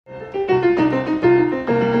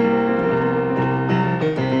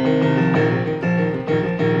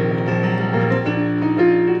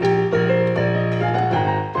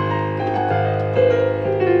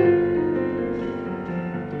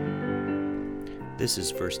This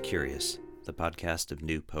is First Curious, the podcast of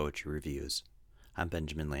new poetry reviews. I'm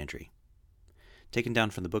Benjamin Landry. Taken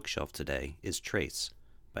down from the bookshelf today is Trace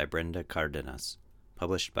by Brenda Cardenas,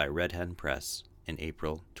 published by Red Hen Press in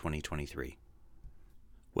April 2023.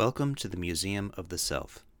 Welcome to the Museum of the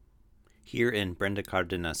Self. Here in Brenda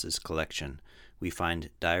Cardenas's collection, we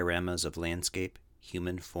find dioramas of landscape,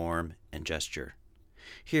 human form, and gesture.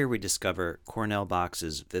 Here we discover Cornell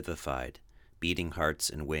boxes vivified, beating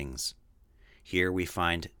hearts and wings. Here we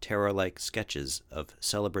find terror-like sketches of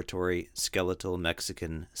celebratory skeletal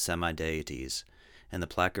Mexican semi-deities, and the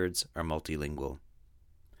placards are multilingual.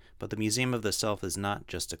 But the Museum of the Self is not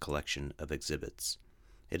just a collection of exhibits.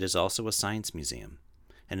 It is also a science museum,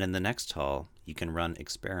 and in the next hall you can run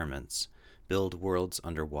experiments, build worlds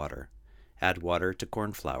underwater, add water to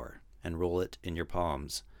cornflour, and roll it in your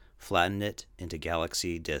palms, flatten it into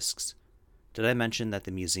galaxy disks. Did I mention that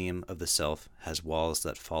the Museum of the Self has walls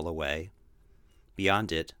that fall away?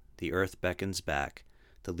 Beyond it, the earth beckons back,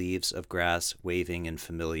 the leaves of grass waving in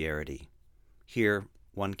familiarity. Here,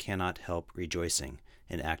 one cannot help rejoicing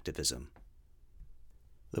in activism.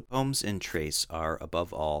 The poems in Trace are,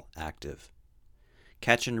 above all, active.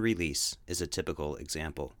 Catch and Release is a typical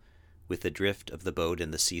example, with the drift of the boat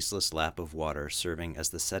in the ceaseless lap of water serving as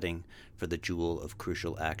the setting for the jewel of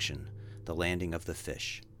crucial action, the landing of the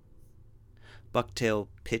fish. Bucktail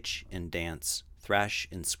pitch and dance, thrash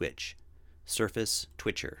and switch, surface,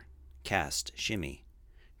 twitcher, cast, shimmy,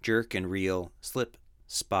 jerk and reel, slip,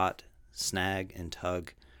 spot, snag and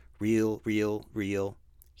tug, reel,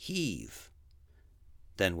 heave.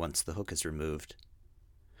 Then once the hook is removed,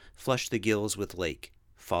 flush the gills with lake,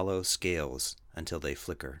 follow scales until they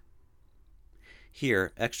flicker.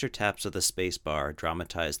 Here, extra taps of the space bar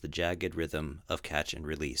dramatize the jagged rhythm of catch and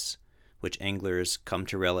release, which anglers come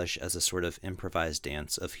to relish as a sort of improvised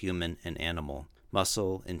dance of human and animal,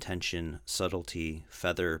 muscle, intention, subtlety,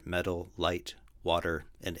 feather, metal, light, water,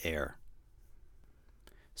 and air.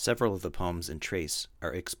 Several of the poems in Trace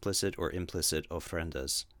are explicit or implicit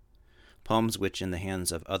ofrendas. Poems which in the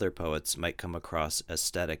hands of other poets might come across as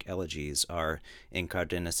static elegies are, in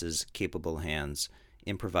Cardenas's capable hands,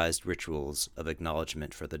 improvised rituals of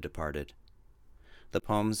acknowledgement for the departed. The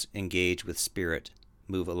poems engage with spirit,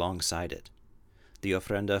 move alongside it. The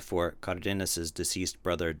ofrenda for Cardenas's deceased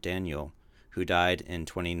brother Daniel, who died in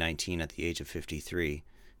 2019 at the age of 53,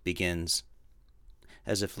 begins,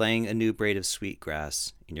 as if laying a new braid of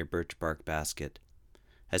sweetgrass in your birch bark basket,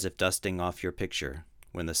 as if dusting off your picture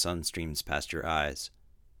when the sun streams past your eyes,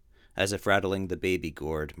 as if rattling the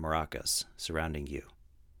baby-gourd maracas surrounding you,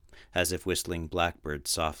 as if whistling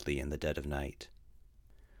blackbirds softly in the dead of night.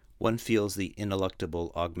 One feels the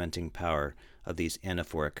ineluctable augmenting power of these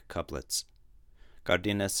anaphoric couplets.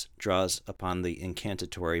 Cardenas draws upon the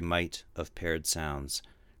incantatory might of paired sounds,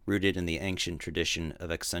 rooted in the ancient tradition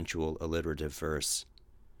of accentual alliterative verse.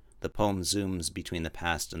 The poem zooms between the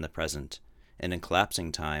past and the present, and in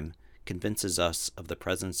collapsing time, convinces us of the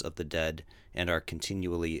presence of the dead and our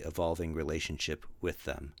continually evolving relationship with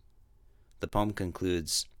them. The poem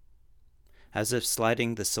concludes, as if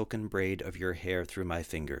sliding the silken braid of your hair through my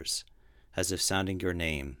fingers, as if sounding your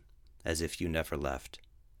name, as if you never left.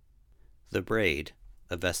 The braid,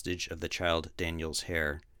 a vestige of the child Daniel's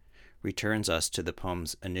hair, returns us to the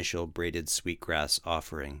poem's initial braided sweetgrass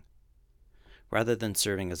offering. Rather than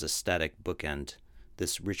serving as a static bookend,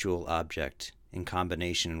 this ritual object, in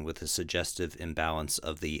combination with the suggestive imbalance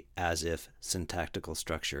of the as-if syntactical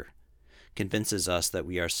structure, convinces us that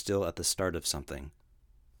we are still at the start of something.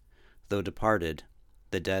 Though departed,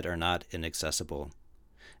 the dead are not inaccessible,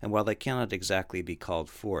 and while they cannot exactly be called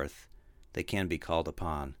forth, they can be called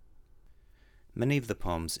upon. Many of the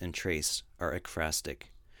poems in Trace are ekphrastic,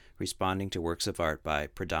 responding to works of art by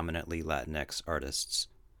predominantly Latinx artists.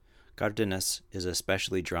 Cardenas is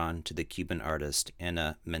especially drawn to the Cuban artist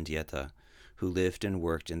Ana Mendieta, who lived and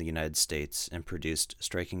worked in the United States and produced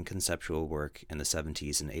striking conceptual work in the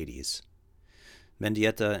 70s and 80s.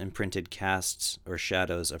 Mendieta imprinted casts or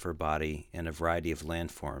shadows of her body in a variety of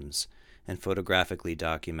landforms and photographically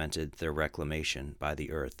documented their reclamation by the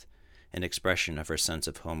earth, an expression of her sense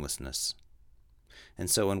of homelessness. And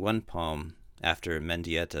so in one poem, after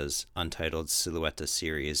Mendieta's untitled Silhouette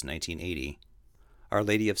series 1980, Our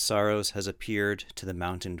Lady of Sorrows has appeared to the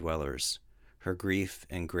mountain dwellers, her grief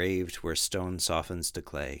engraved where stone softens to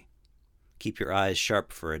clay. Keep your eyes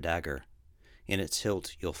sharp for a dagger. In its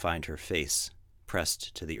hilt you'll find her face,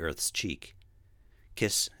 pressed to the earth's cheek.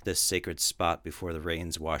 Kiss this sacred spot before the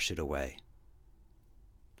rains wash it away.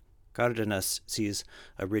 Cardenas sees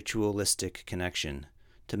a ritualistic connection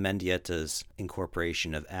to Mendieta's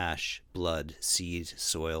incorporation of ash, blood, seed,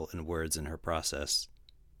 soil, and words in her process.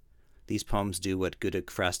 These poems do what good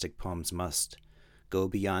ekphrastic poems must, go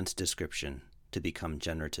beyond description to become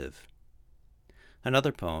generative.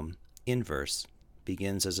 Another poem, in verse,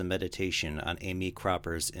 begins as a meditation on Amy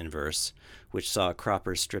Cropper's In Verse, which saw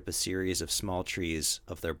Cropper strip a series of small trees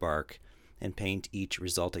of their bark and paint each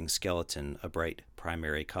resulting skeleton a bright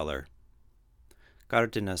primary color.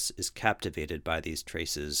 Cardenas is captivated by these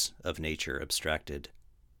traces of nature abstracted.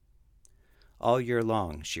 All year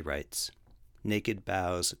long, she writes, naked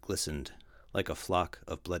boughs glistened like a flock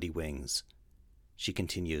of bloody wings. She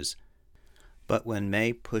continues, but when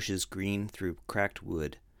May pushes green through cracked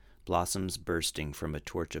wood, blossoms bursting from a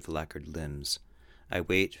torch of lacquered limbs, I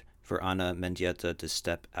wait for Ana Mendieta to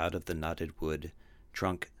step out of the knotted wood,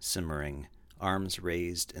 trunk simmering, arms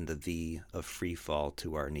raised in the V of free fall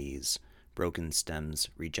to our knees, broken stems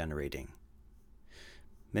regenerating.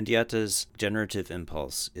 Mendieta's generative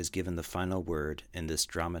impulse is given the final word in this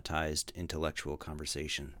dramatized intellectual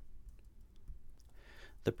conversation.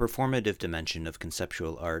 The performative dimension of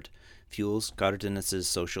conceptual art fuels Cardenas's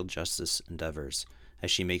social justice endeavors, as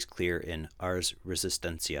she makes clear in Ars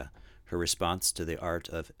Resistencia, her response to the art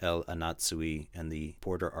of El Anatsui and the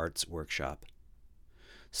Border Arts Workshop.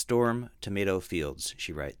 Storm tomato fields,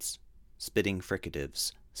 she writes, spitting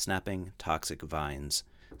fricatives, snapping toxic vines,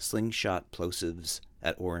 slingshot plosives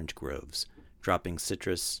at orange groves, dropping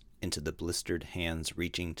citrus into the blistered hands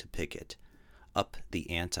reaching to pick it. Up the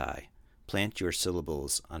anti, plant your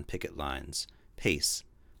syllables on picket lines, pace,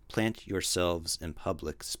 plant yourselves in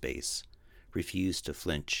public space, refuse to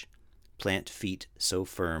flinch, plant feet so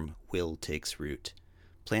firm will takes root,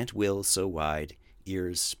 plant will so wide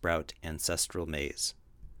ears sprout ancestral maize.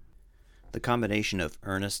 The combination of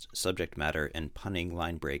earnest subject matter and punning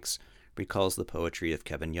line breaks recalls the poetry of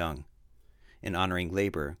Kevin Young. In honoring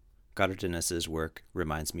labor, Cardenas's work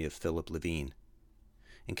reminds me of Philip Levine.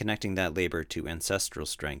 In connecting that labor to ancestral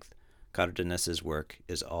strength, Cardenas's work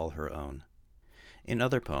is all her own. In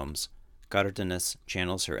other poems, Cardenas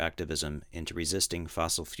channels her activism into resisting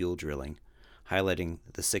fossil fuel drilling, highlighting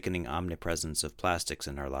the sickening omnipresence of plastics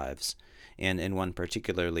in our lives, and in one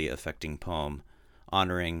particularly affecting poem,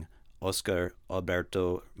 honoring Oscar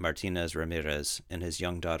Alberto Martinez Ramirez and his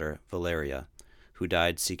young daughter Valeria, who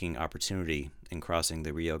died seeking opportunity in crossing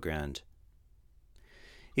the Rio Grande.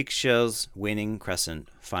 Ixchel's waning crescent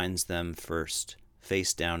finds them first,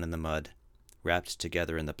 face down in the mud, wrapped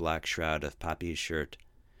together in the black shroud of Papi's shirt,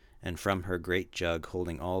 and from her great jug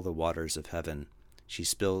holding all the waters of heaven, she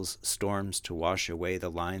spills storms to wash away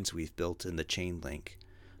the lines we've built in the chain link,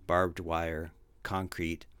 barbed wire,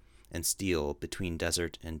 concrete, and steel between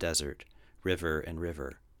desert and desert, river and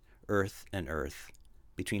river, earth and earth,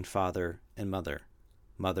 between father and mother,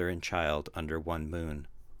 mother and child under one moon.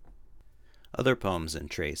 Other poems in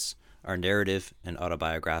Trace are narrative and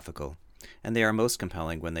autobiographical, and they are most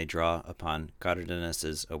compelling when they draw upon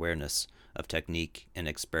Cardenas's awareness of technique and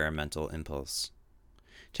experimental impulse.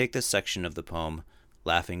 Take this section of the poem,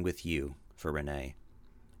 Laughing with You, for Renee,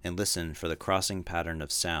 and listen for the crossing pattern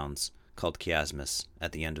of sounds called chiasmus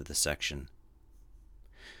at the end of the section.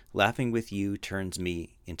 Laughing with you turns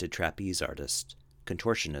me into trapeze artist,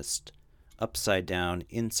 contortionist, upside down,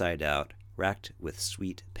 inside out, racked with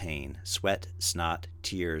sweet pain, sweat, snot,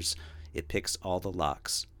 tears, it picks all the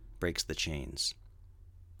locks, breaks the chains.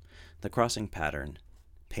 The crossing pattern,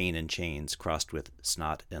 pain and chains crossed with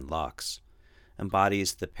snot and locks,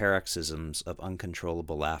 embodies the paroxysms of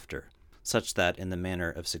uncontrollable laughter, such that in the manner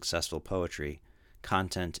of successful poetry,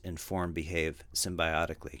 content and form behave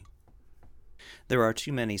symbiotically. There are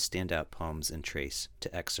too many standout poems in Trace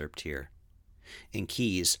to excerpt here. In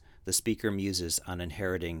Keys, the speaker muses on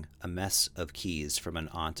inheriting a mess of keys from an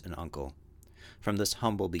aunt and uncle. From this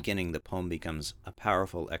humble beginning, the poem becomes a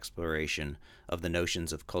powerful exploration of the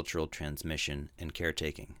notions of cultural transmission and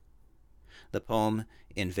caretaking. The poem,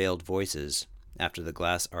 In Veiled Voices, after the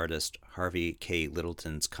glass artist Harvey K.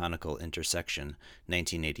 Littleton's conical intersection,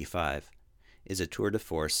 1985, is a tour de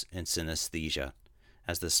force in synesthesia,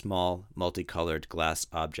 as the small, multicolored glass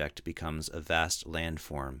object becomes a vast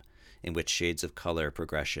landform in which shades of color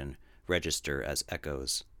progression register as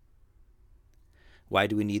echoes. Why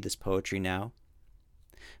do we need this poetry now?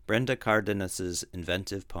 Brenda Cardenas's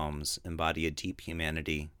inventive poems embody a deep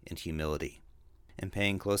humanity and humility. In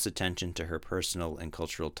paying close attention to her personal and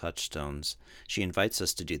cultural touchstones, she invites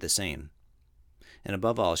us to do the same. And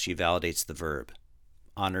above all, she validates the verb,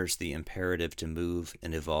 honors the imperative to move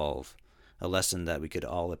and evolve, a lesson that we could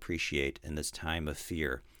all appreciate in this time of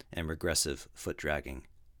fear and regressive foot-dragging.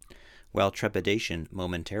 While trepidation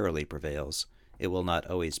momentarily prevails, it will not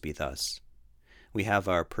always be thus. We have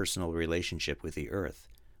our personal relationship with the earth,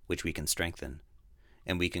 which we can strengthen,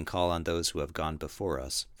 and we can call on those who have gone before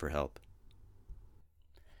us for help.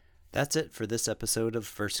 That's it for this episode of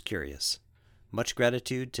Verse Curious. Much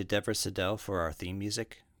gratitude to Deborah Siddell for our theme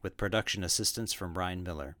music, with production assistance from Ryan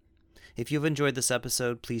Miller. If you've enjoyed this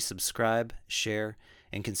episode, please subscribe, share,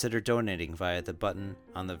 and consider donating via the button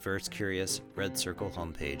on the Verse Curious Red Circle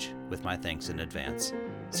homepage, with my thanks in advance.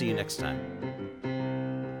 See you next time.